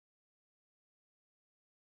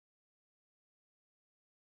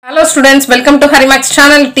Hello students, welcome to Harimax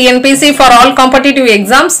channel TNPSC for all competitive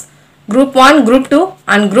exams Group 1, Group 2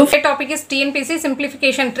 and Group 5 topic is TNPSC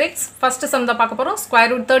Simplification Tricks. First sum da paaka porom square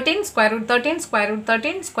root 13, square root 13, square root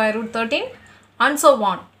 13, square root 13 and so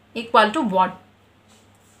on equal to what?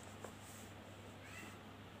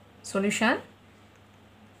 Solution.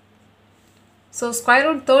 So square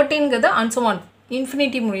root 13 ங்கது and so on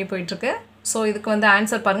infinity முடிய போயிட்டு இருக்கு. So இதுக்கு வந்து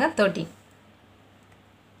answer பாருங்க 13.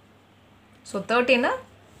 So 13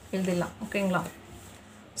 எழுதிடலாம் ஓகேங்களா.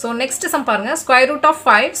 So next sum பாருங்கள் square root of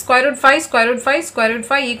 5 square root 5 square root 5 square root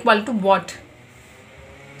 5 equal to what?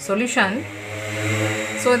 Solution.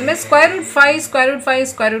 So இதுமாதிரி square root 5 square root 5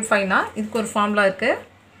 square root 5னா இதுக்கு ஒரு ஃபார்முலா இருக்குது.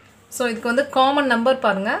 ஸோ இதுக்கு வந்து காமன் நம்பர்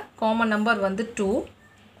பாருங்கள், காமன் நம்பர் வந்து 2.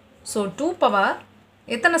 ஸோ 2 பவர்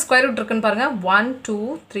எத்தனை ஸ்கொயர் ரூட் இருக்குன்னு பாருங்கள் 1 2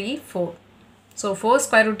 3 4. ஸோ 4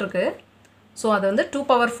 ஸ்கொயர் ரூட் இருக்குது. ஸோ அதை வந்து 2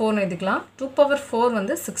 பவர் 4னு எழுதிக்கலாம். 2 பவர் 4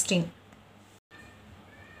 வந்து 16.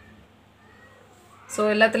 ஸோ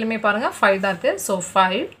எல்லாத்துலேயுமே பாருங்கள் 5 தான் இருக்குது. ஸோ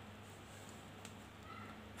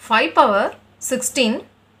 5 பவர் 16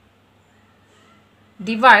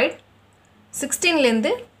 டிவைட்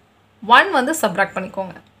 16லேருந்து 1 வந்து சப்ராக்ட்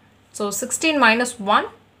பண்ணிக்கோங்க. So 16 minus 1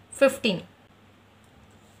 15.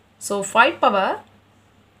 ஸோ 5 பவர்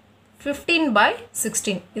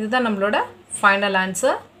 15/16 இதுதான் நம்மளோட final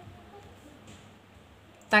answer.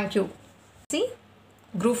 Thank you. C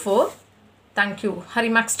Group 4 thank you.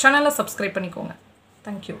 ஹரிமேக்ஸ் சேனலை சப்ஸ்கிரைப் பண்ணிக்கோங்க.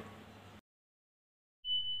 Thank you.